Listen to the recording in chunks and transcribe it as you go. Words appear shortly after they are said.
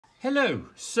Hello,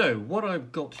 so what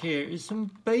I've got here is some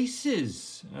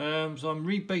bases. So I'm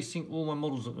rebasing all my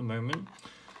models at the moment.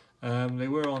 They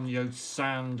were on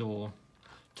sand or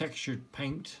textured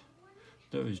paint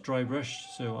that was dry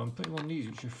brushed, so I'm putting on these,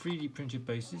 which are 3D printed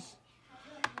bases.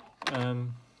 Yeah,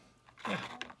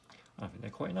 I think they're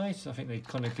quite nice. I think they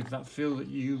kind of give that feel that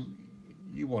you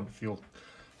want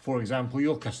for example,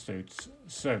 your custodes.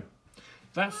 So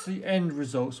that's the end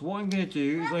result. So what I'm going to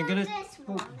do is I'm going to...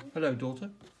 Oh, hello,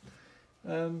 daughter.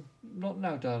 Not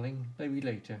now, darling. Maybe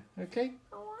later. Okay?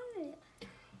 I want it.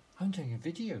 I'm doing a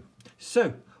video.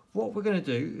 So what we're going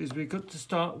to do is we've got to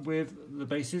start with the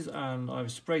bases, and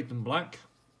I've sprayed them black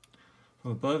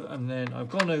from above, and then I've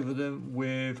gone over them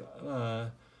with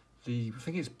I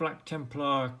think it's Black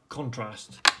Templar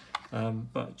contrast,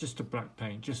 but just a black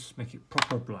paint, just make it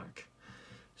proper black.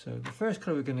 So the first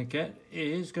colour we're going to get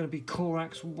is going to be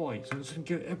Corax White. So I'm just going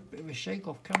to give it a bit of a shake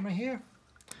off camera here,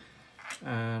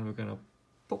 and we're going to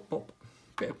pop a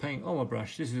bit of paint on my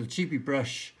brush. This is a cheapy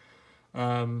brush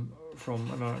from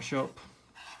an art shop.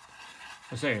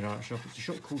 I say an art shop, it's a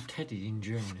shop called Teddy in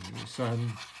Germany. It's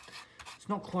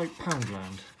not quite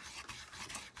Poundland,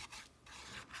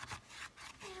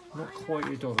 not quite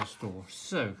a dollar store.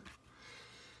 So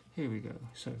here we go.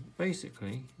 So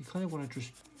basically you kind of want to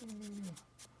just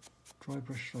dry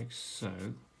brush like so,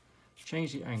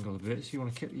 change the angle a bit, so you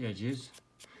want to keep the edges,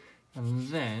 and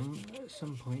then at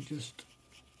some point just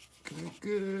give it a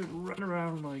good run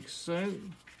around like so.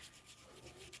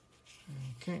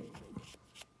 Okay,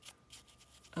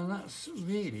 and that's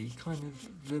really kind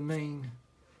of the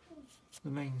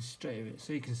mainstay of it.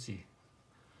 So you can see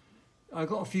I've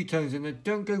got a few tones in there.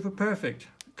 Don't go for perfect,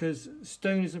 because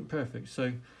stone isn't perfect.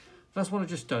 So that's what I've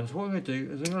just done. So what I'm going to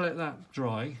do is I'm going to let that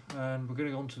dry, and we're going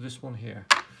to go on to this one here.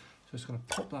 So I'm just going to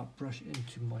pop that brush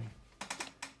into my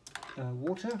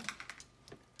water,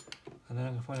 and then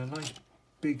I'm going to find a nice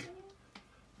big,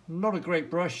 not a great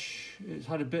brush. It's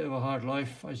had a bit of a hard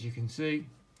life, as you can see.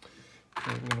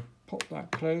 So we're going to pop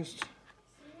that closed,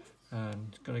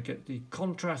 and going to get the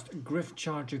contrast Griff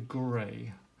Charger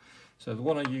Grey. So the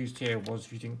one I used here was,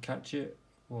 if you didn't catch it,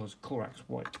 was Corax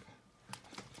White.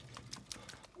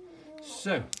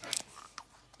 So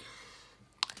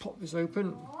pop this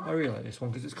open. I really like this one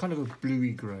because it's kind of a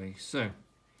bluey grey. So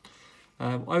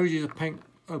I always use a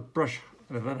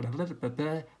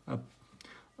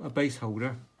base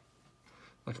holder,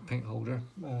 like a paint holder.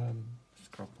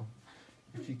 Scrap one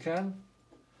if you can.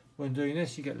 When doing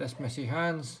this, you get less messy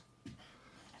hands.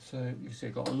 So you can see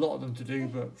I've got a lot of them to do,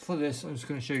 but for this I'm just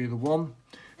going to show you the one,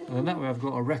 and then that way I've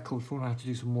got a record for when I have to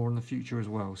do some more in the future as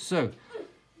well. So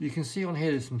you can see on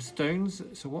here there's some stones.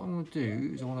 So what I'm going to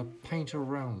do is I want to paint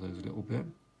around those a little bit,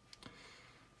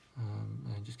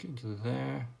 and just get into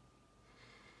there.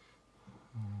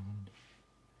 And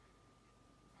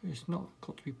it's not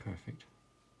got to be perfect.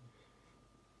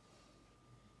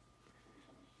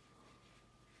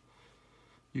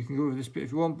 You can go over this bit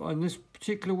if you want, but on this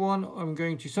particular one, I'm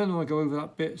going to, some of them I go over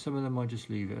that bit, some of them I just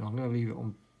leave it, and I'm going to leave it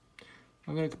on,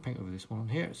 I'm going to paint over this one on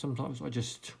here. Sometimes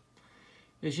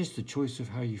it's just a choice of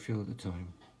how you feel at the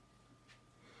time.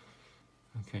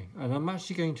 Okay, and I'm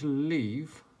actually going to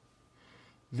leave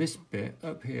this bit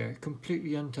up here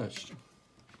completely untouched.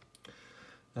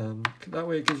 That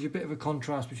way it gives you a bit of a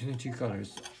contrast between the two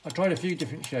colours. I tried a few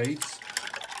different shades.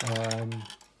 I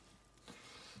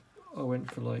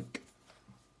went for like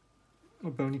a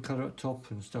bony colour at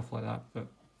top and stuff like that, but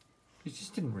it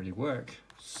just didn't really work.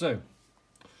 So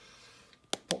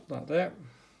pop that there.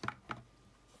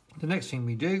 The next thing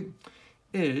we do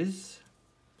is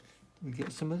we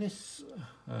get some of this.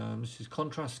 This is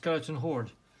Contrast Skeleton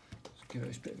Horde. Let's give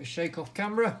it a bit of a shake off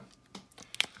camera,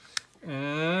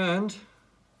 and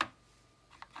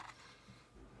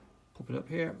pop it up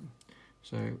here.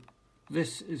 So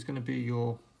this is going to be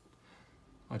your,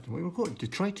 I don't know what you call it,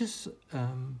 detritus,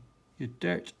 your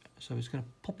dirt. So it's going to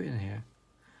pop it in here,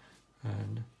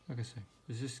 and like I say,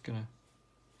 is this going to,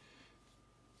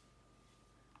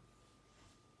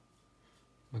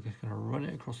 we're just going to run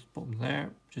it across the bottom there,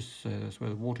 just so that's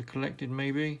where the water collected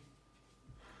maybe.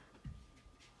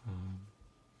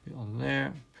 Bit on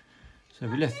there. So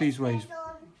we left these ways.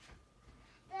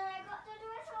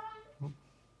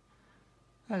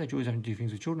 I like always having to do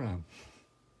things with children at home.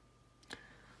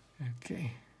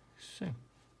 Okay, so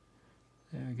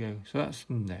there we go. So that's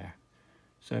in there.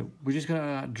 So we're just going to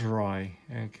let that dry.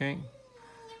 Okay.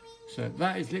 So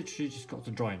that is literally just got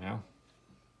to dry now.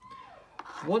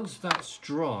 Once that's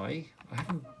dry, I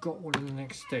haven't got one in the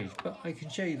next stage, but I can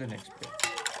show you the next bit.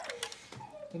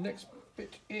 The next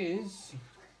bit is,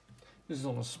 this is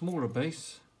on a smaller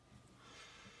base.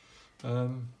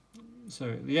 So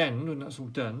at the end, when that's all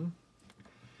done,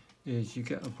 is you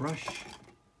get a brush.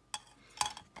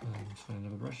 Let's find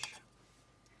another brush.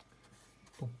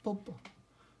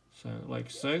 So like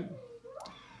so.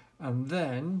 And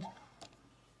then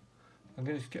I'm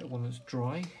going to get one that's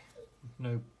dry,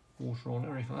 no water on it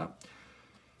or anything like that.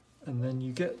 And then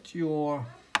you get your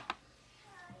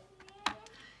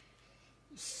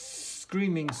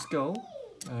screaming skull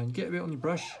and get a bit on your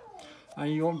brush.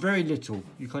 And you want very little.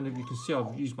 You can see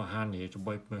I've used my hand here to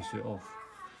wipe most of it off.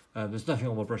 There's nothing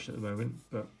on my brush at the moment,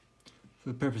 but for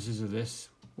the purposes of this,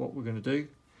 what we're going to do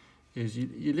is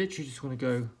you literally just want to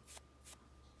go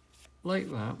like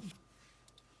that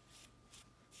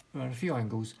around a few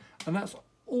angles, and that's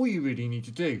all you really need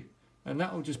to do. And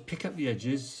that will just pick up the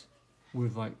edges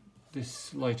with like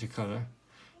this lighter colour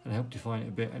and help define it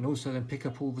a bit, and also then pick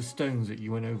up all the stones that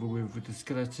you went over with the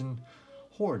skeleton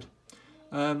horde.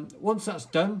 Once that's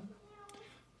done,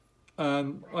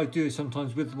 I do it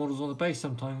sometimes with the models on the base,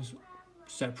 sometimes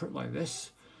separate like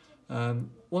this.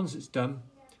 Once it's done,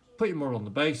 put your model on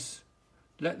the base,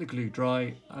 let the glue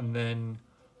dry, and then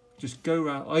just go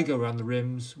around. I go around the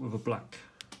rims with a black,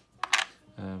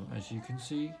 as you can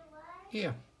see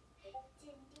here.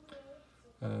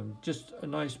 Just a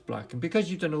nice black, and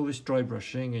because you've done all this dry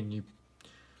brushing and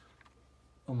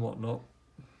whatnot,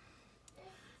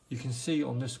 you can see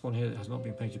on this one here that has not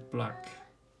been painted black,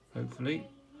 hopefully,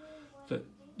 that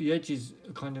the edges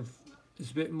are kind of,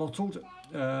 it's a bit mottled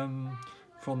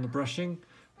from the brushing,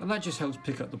 and that just helps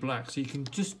pick up the black, so you can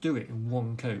just do it in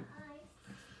one coat.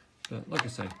 But like I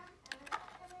say,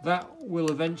 that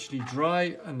will eventually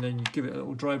dry, and then you give it a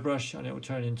little dry brush and it will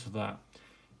turn into that.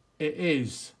 It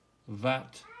is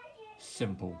that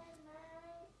simple.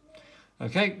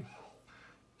 Okay,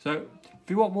 so if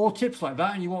you want more tips like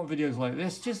that and you want videos like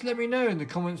this, just let me know in the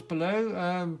comments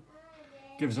below.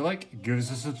 Give us a like, give us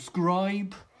a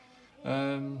subscribe,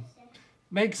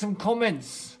 make some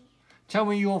comments, tell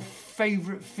me your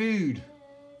favourite food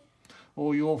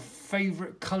or your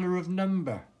favourite colour of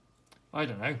number. I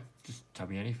don't know, just tell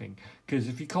me anything, because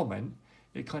if you comment,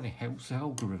 it kind of helps the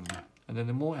algorithm, and then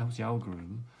the more it helps the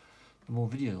algorithm, the more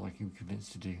videos I can be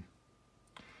convinced to do.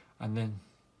 And then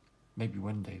maybe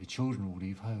one day the children will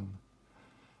leave home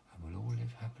and we'll all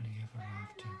live happily ever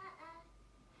after.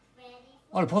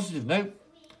 On a positive note,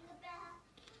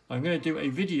 I'm going to do a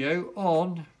video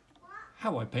on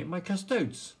how I paint my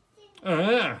custodes.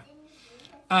 And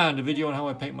a video on how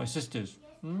I paint my sisters.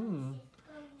 And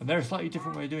they're a slightly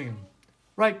different way of doing them.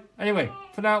 Right, anyway,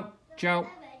 for now, ciao,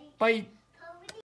 bye.